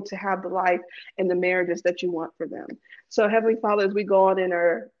be able to have the life and the marriages that you want for them. So Heavenly Father, as we go on in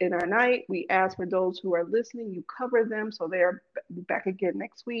our night, we ask for those who are listening, you cover them so they're back again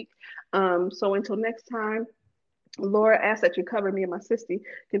next week. So until next time, Lord, I ask that you cover me and my sister.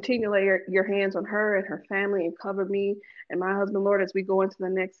 Continue to lay your hands on her and her family, and cover me and my husband, Lord, as we go into the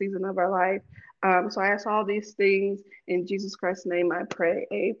next season of our life. So I ask all these things in Jesus Christ's name. I pray.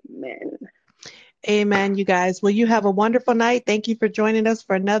 Amen. Amen, you guys. Well, you have a wonderful night. Thank you for joining us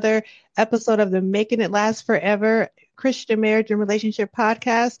for another episode of the Making It Last Forever Christian Marriage and Relationship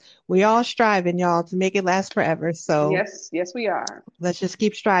Podcast. We all striving, y'all, to make it last forever. So Yes, yes, we are. let's just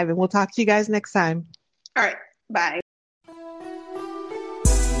keep striving. We'll talk to you guys next time. All right. Bye.